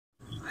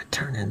I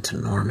turn into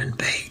Norman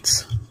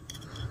Bates.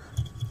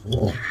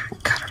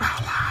 Cut it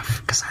all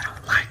off because I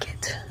don't like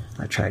it.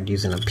 I tried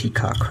using a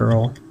peacock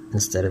curl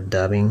instead of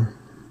dubbing,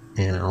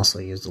 and I also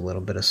used a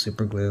little bit of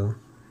super glue,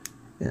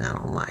 and I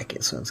don't like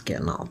it, so it's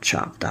getting all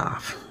chopped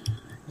off.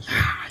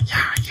 Yeah.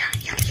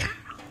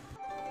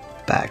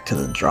 Back to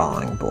the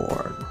drawing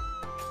board.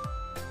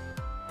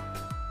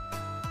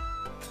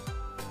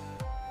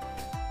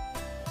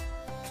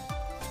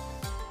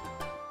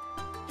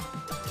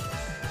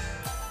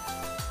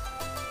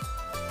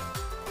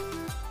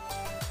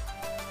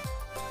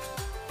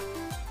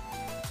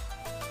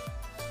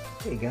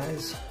 Hey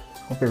guys,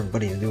 hope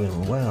everybody's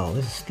doing well.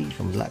 This is Steve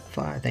from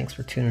Blackfly. Thanks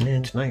for tuning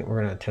in. Tonight we're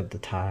going to attempt to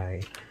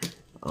tie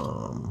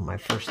my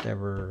first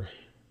ever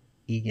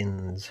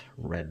Egans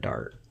red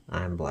dart.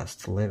 I'm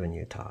blessed to live in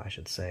Utah, I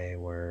should say,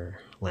 where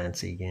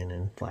Lance Egan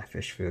and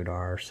Flyfish Food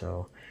are,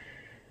 so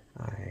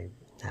I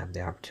have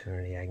the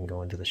opportunity. I can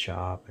go into the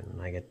shop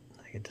and I get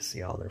to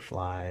see all their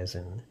flies,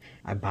 and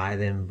I buy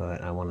them,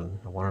 but I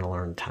wanted to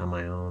learn to tie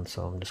my own,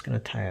 so I'm just going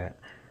to tie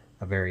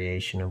a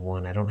variation of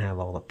one. I don't have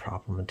all the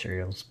proper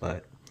materials,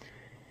 but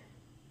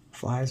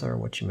flies are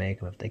what you make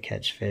them. If they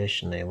catch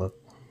fish and they look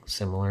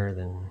similar,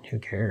 then who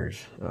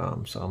cares?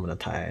 So I'm going to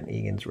tie an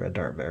Egans red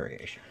dart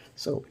variation.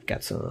 So we've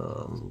got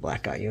some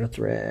black eye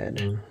unithread,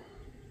 and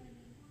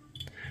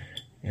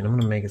I'm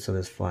going to make it so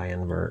this fly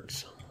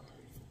inverts.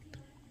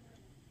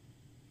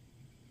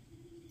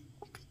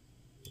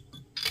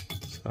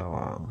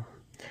 So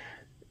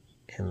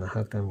in the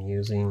hook I'm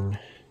using,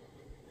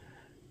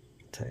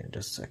 I'll tell you in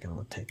just a second, I'm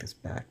going to take this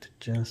back to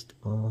just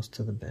almost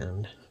to the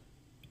bend.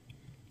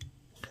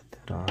 Cut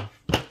that off.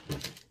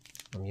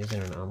 I'm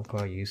using an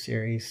Umpqua U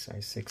series,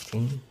 size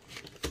 16.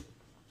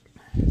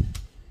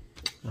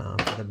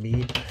 For the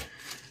bead,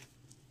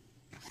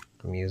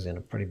 I'm using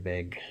a pretty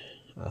big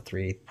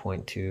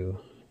 3.2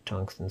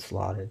 tungsten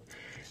slotted.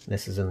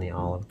 This is in the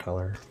olive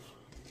color.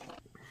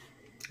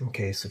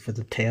 Okay, so for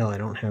the tail,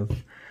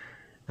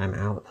 I'm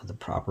out of the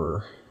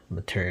proper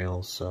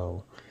materials,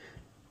 so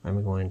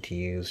I'm going to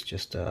use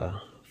just a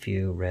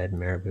few red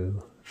marabou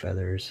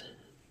feathers.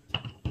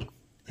 I'm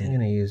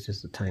going to use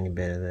just a tiny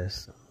bit of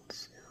this.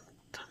 Let's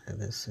tie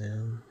this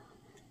in.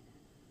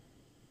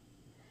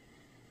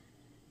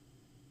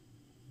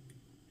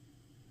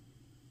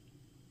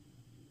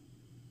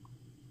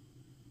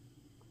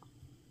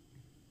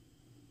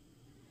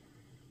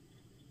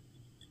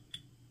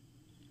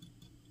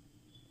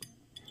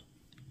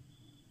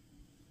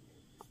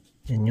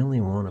 And you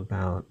only want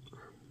about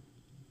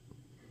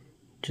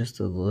just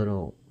a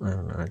little, I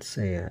don't know, I'd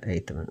say an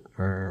eighth of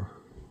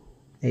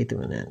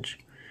an inch.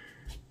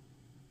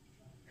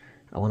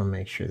 I want to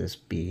make sure this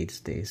bead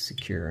stays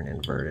secure and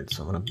inverted,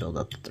 so I'm going to build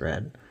up the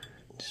thread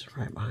just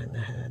right behind the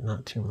head,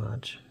 not too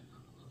much,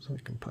 so we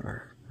can put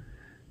our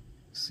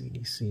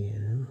CDC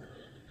in.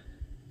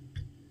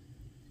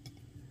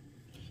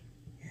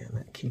 And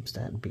that keeps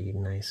that bead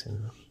nice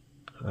and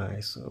high,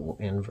 so we'll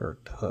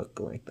invert the hook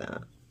like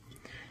that.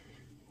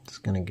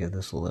 Just going to give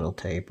this a little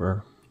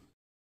taper.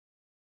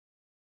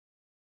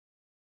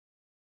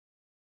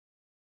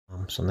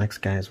 So next,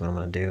 guys, what I'm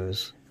going to do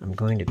is I'm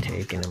going to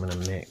take and I'm going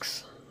to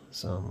mix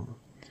some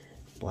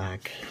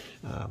black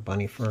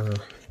bunny fur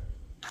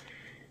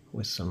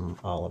with some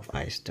olive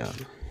ice dub.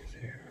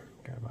 There,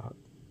 got about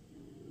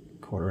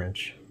a 1/4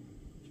 inch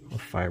of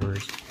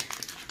fibers.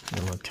 And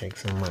I'm going to take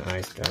some of my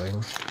ice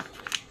dubbing.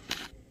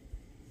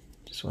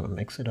 Just want to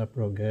mix it up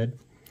real good.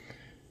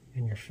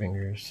 And your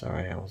fingers,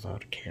 sorry I was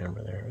out of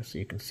camera there, so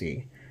you can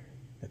see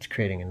that's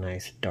creating a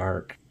nice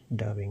dark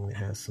dubbing that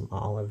has some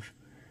olive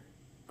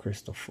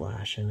crystal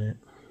flash in it.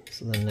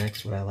 So then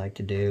next, what I like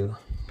to do,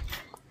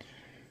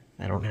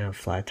 I don't have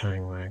fly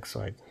tying wax,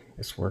 so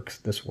this works.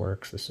 This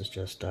is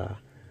just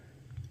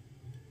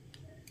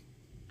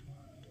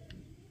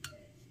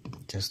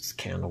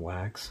candle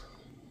wax.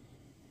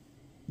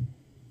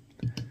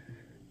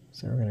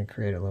 So we're going to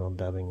create a little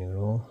dubbing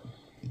noodle.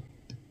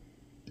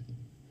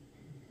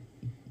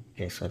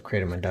 Okay, so I've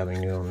created my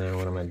dubbing noodle. Now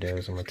what I'm going to do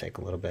is I'm going to take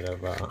a little bit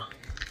of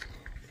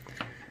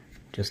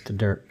just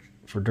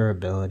for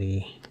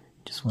durability,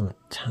 just want a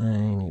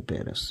tiny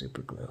bit of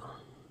super glue.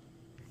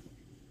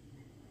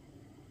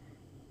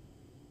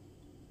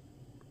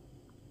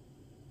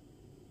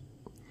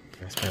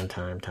 I spend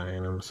time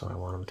tying them, so I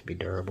want them to be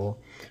durable.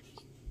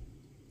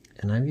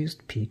 And I've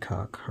used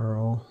peacock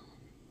curl.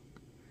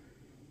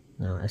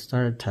 Now I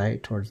started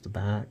tight towards the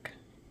back,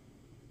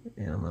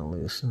 and I'm going to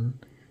loosen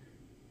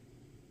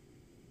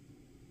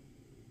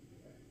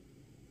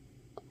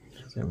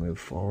as I move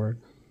forward.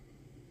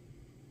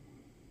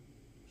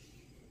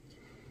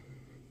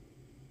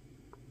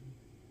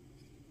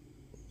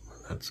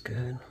 That's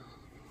good.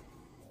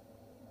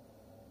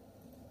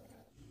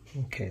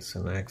 Okay,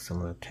 so next I'm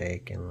going to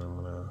take and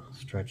I'm going to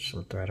stretch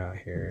some thread out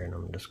here, and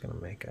I'm just going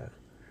to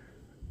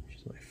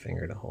use my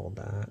finger to hold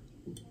that.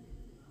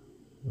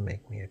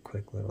 Make me a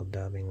quick little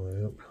dubbing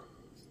loop.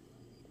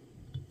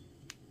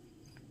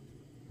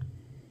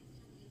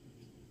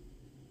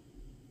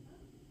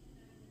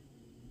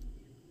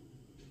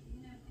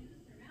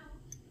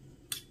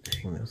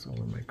 Hang this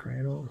over my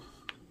cradle.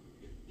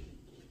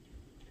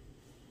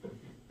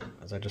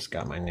 As I just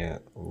got my new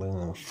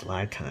loom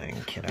fly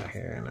tying kit out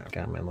here, and I've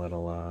got my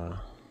little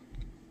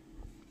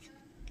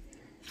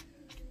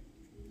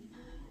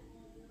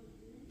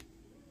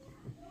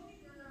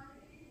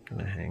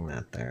gonna hang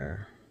that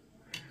there.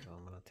 So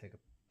I'm gonna take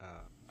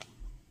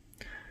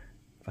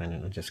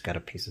I just got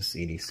a piece of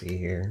CDC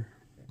here.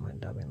 My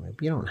dubbing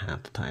loop. You don't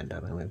have to tie a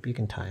dubbing loop. You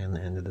can tie in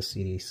the end of the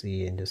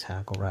CDC and just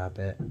hackle wrap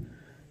it.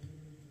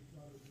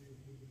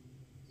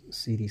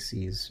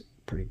 CDC is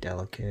pretty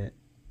delicate.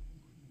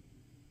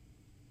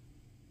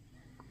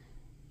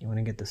 You want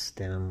to get the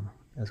stem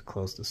as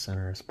close to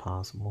center as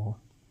possible.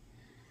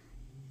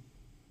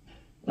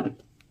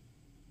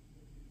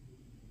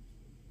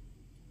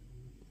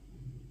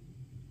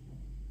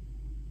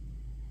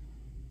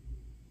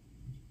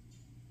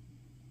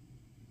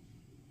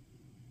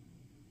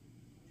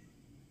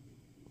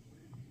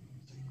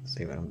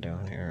 See what I'm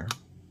doing here.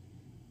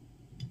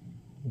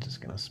 I'm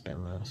just gonna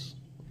spin this.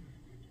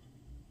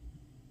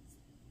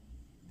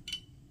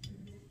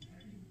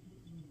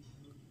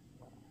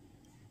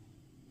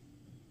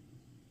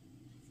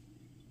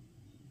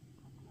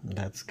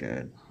 That's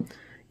good.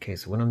 Okay,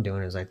 so what I'm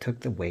doing is I took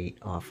the weight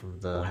off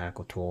of the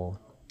hackle tool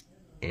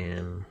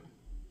and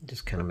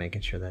just kind of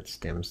making sure that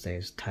stem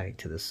stays tight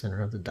to the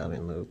center of the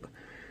dubbing loop.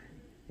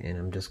 And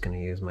I'm just going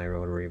to use my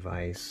rotary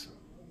vise,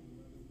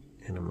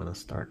 and I'm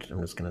just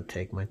going to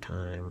take my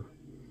time,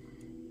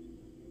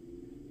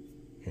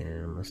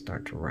 and I'm going to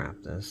start to wrap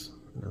this.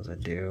 And as I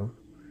do,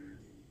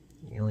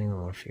 you only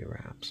want a few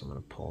wraps. I'm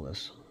going to pull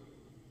this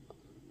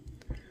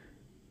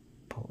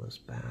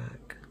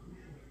back.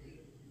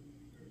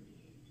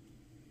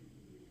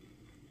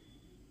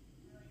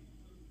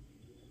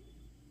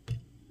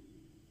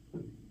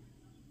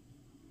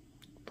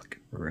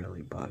 Looking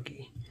really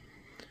buggy.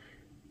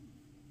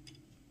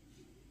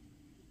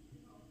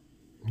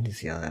 You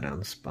see how that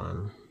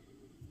unspun?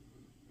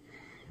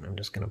 I'm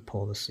just going to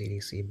pull the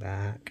CDC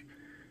back.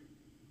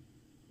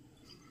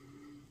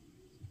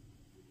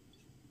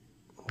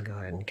 Go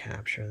ahead and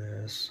capture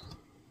this.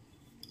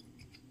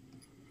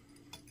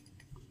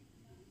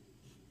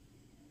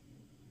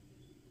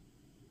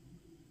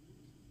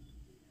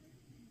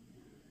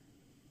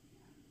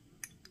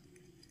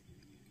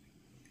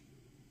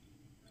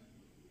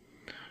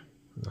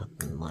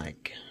 Nothing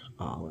like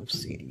olive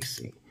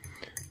CDC.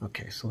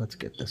 Okay, so let's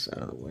get this out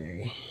of the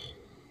way.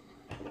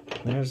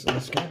 There's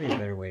gotta be a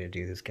better way to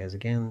do this, guys.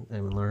 Again,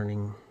 I'm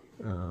learning,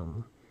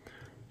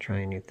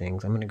 trying new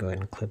things. I'm gonna go ahead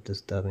and clip this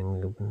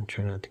dubbing loop and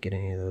try not to get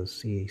any of those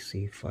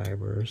CDC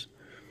fibers.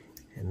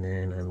 And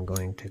then I'm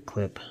going to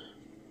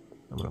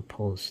I'm gonna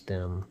pull the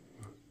stem,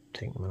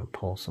 I'm gonna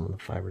pull some of the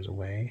fibers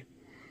away,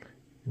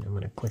 and I'm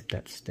gonna clip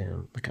that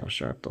stem. Look how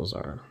sharp those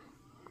are.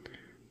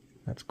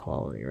 That's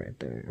quality right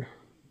there.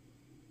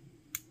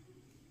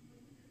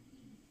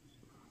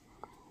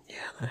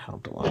 Yeah, that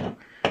helped a lot.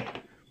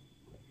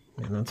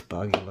 Man, that's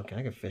buggy looking.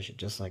 I could fish it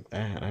just like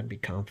that. I'd be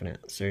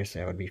confident.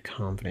 Seriously, I would be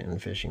confident in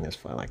fishing this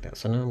fly like that.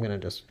 So now I'm going to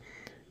just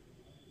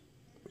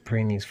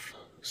bring these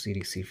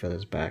CDC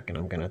feathers back, and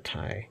I'm going to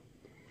tie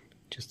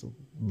just a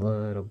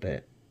little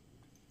bit.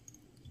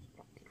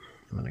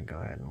 I'm going to go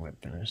ahead and whip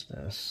finish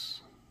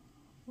this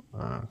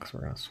because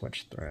we're going to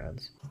switch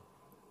threads.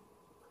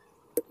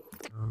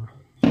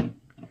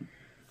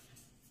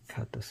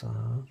 Cut this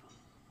off.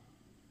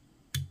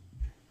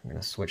 We're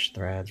going to switch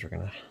threads. We're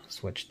going to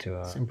switch to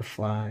a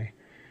Simperfly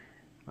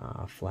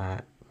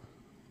flat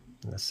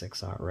and the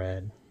 6/0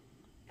 red.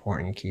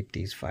 Important you keep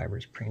these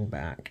fibers preened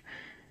back.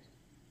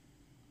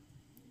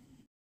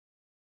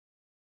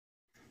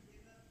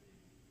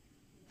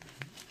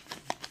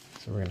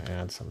 So we're going to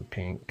add some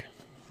pink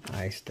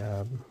ice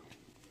dub.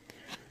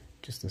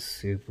 Just a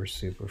super,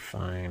 super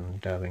fine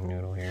dubbing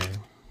noodle here.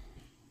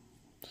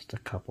 Just a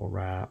couple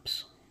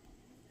wraps.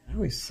 I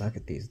always suck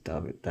at these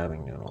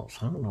dubbing noodles.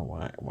 I don't know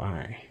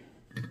why.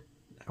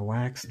 I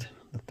waxed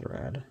the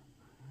thread.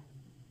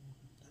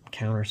 I'm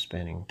counter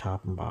spinning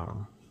top and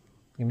bottom.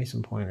 Give me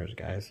some pointers,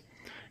 guys.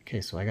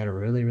 Okay, so I got a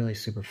really, really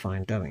super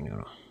fine dubbing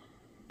noodle.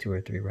 2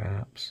 or 3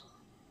 wraps.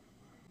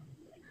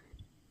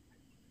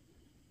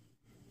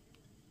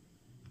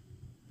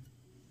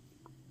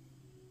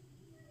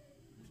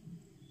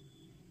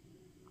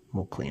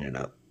 We'll clean it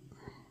up.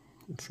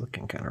 It's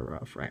looking kind of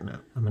rough right now.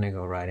 I'm gonna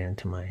go right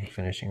into my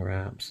finishing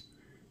wraps,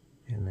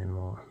 and then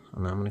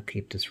I'm gonna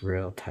keep this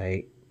real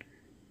tight.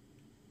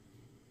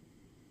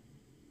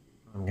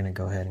 I'm gonna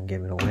go ahead and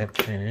give it a whip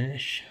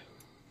finish,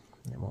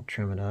 and then we'll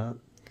trim it up,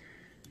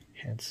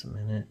 add some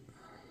in it.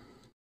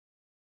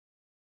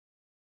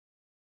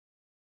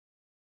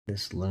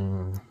 This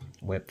loom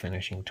whip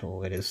finishing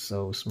tool, it is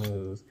so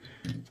smooth.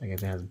 It's like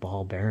it has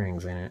ball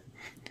bearings in it.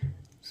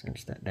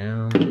 Cinch that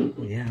down.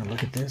 Yeah,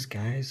 look at this,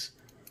 guys.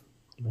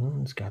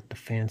 Loom's got the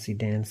fancy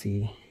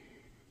dancy.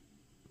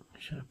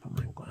 Should I put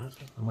my glasses?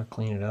 I'm gonna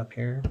clean it up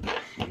here.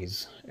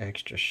 These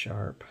extra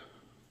sharp.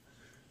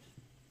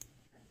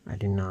 I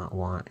do not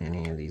want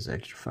any of these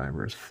extra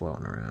fibers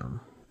floating around.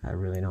 I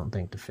really don't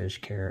think the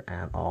fish care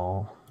at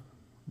all,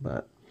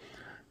 but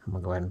I'm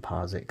gonna go ahead and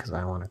pause it because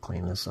I want to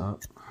clean this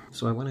up.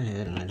 So I went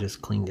ahead and I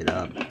just cleaned it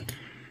up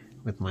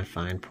with my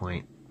fine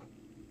point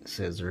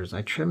scissors.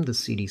 I trimmed the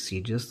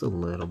CDC just a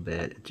little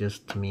bit.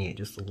 Just to me,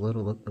 just a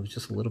little. It was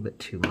just a little bit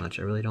too much.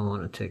 I really don't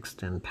want it to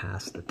extend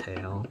past the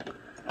tail.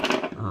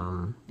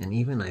 And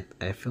even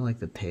I feel like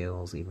the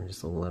tail is even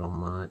just a little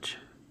much.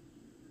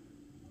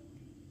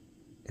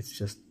 It's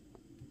just,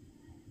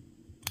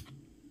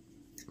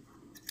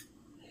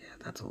 yeah,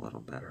 that's a little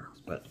better.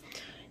 But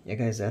yeah,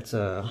 guys, that's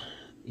a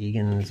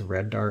Egans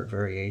Red Dart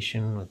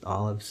variation with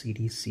olive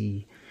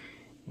CDC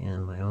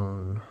and my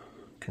own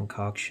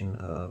concoction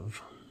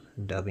of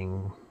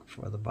dubbing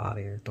for the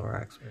body or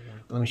thorax.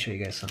 Let me show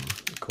you guys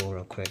something cool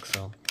real quick.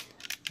 So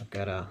I've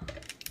got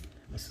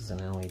this is an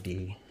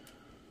LED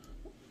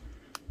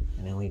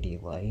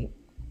light,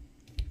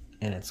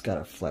 and it's got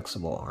a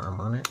flexible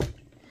arm on it.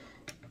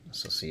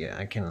 So see,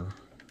 I can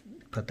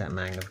put that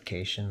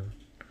magnification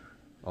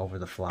over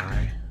the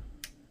fly,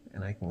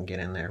 and I can get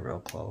in there real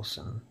close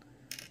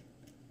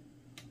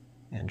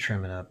and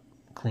trim it up,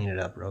 clean it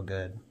up real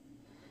good.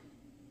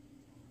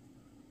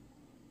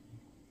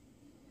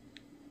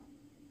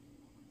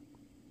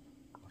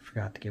 I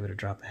forgot to give it a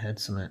drop of head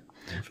cement.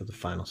 And for the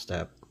final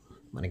step,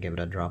 I'm going to give it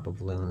a drop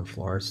of Loon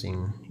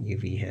Fluorescing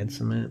UV head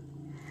cement.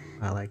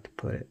 I like to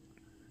put it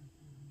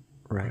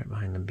right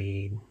behind the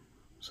bead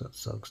so it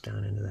soaks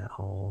down into that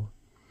hole.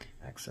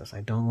 Excess.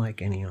 I don't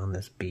like any on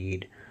this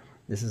bead.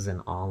 This is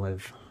an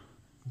olive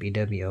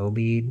BWO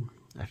bead.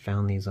 I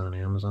found these on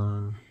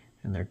Amazon,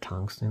 and they're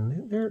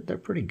tungsten. They're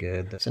pretty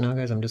good. So now,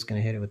 guys, I'm just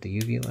going to hit it with the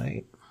UV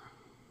light.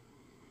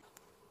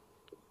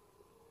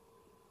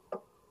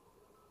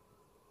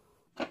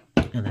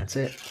 And that's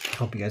it.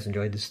 Hope you guys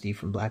enjoyed this. Steve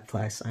from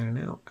Blackfly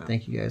signing out.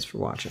 Thank you guys for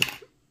watching.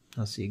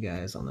 I'll see you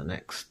guys on the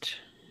next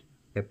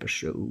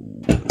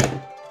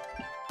episode.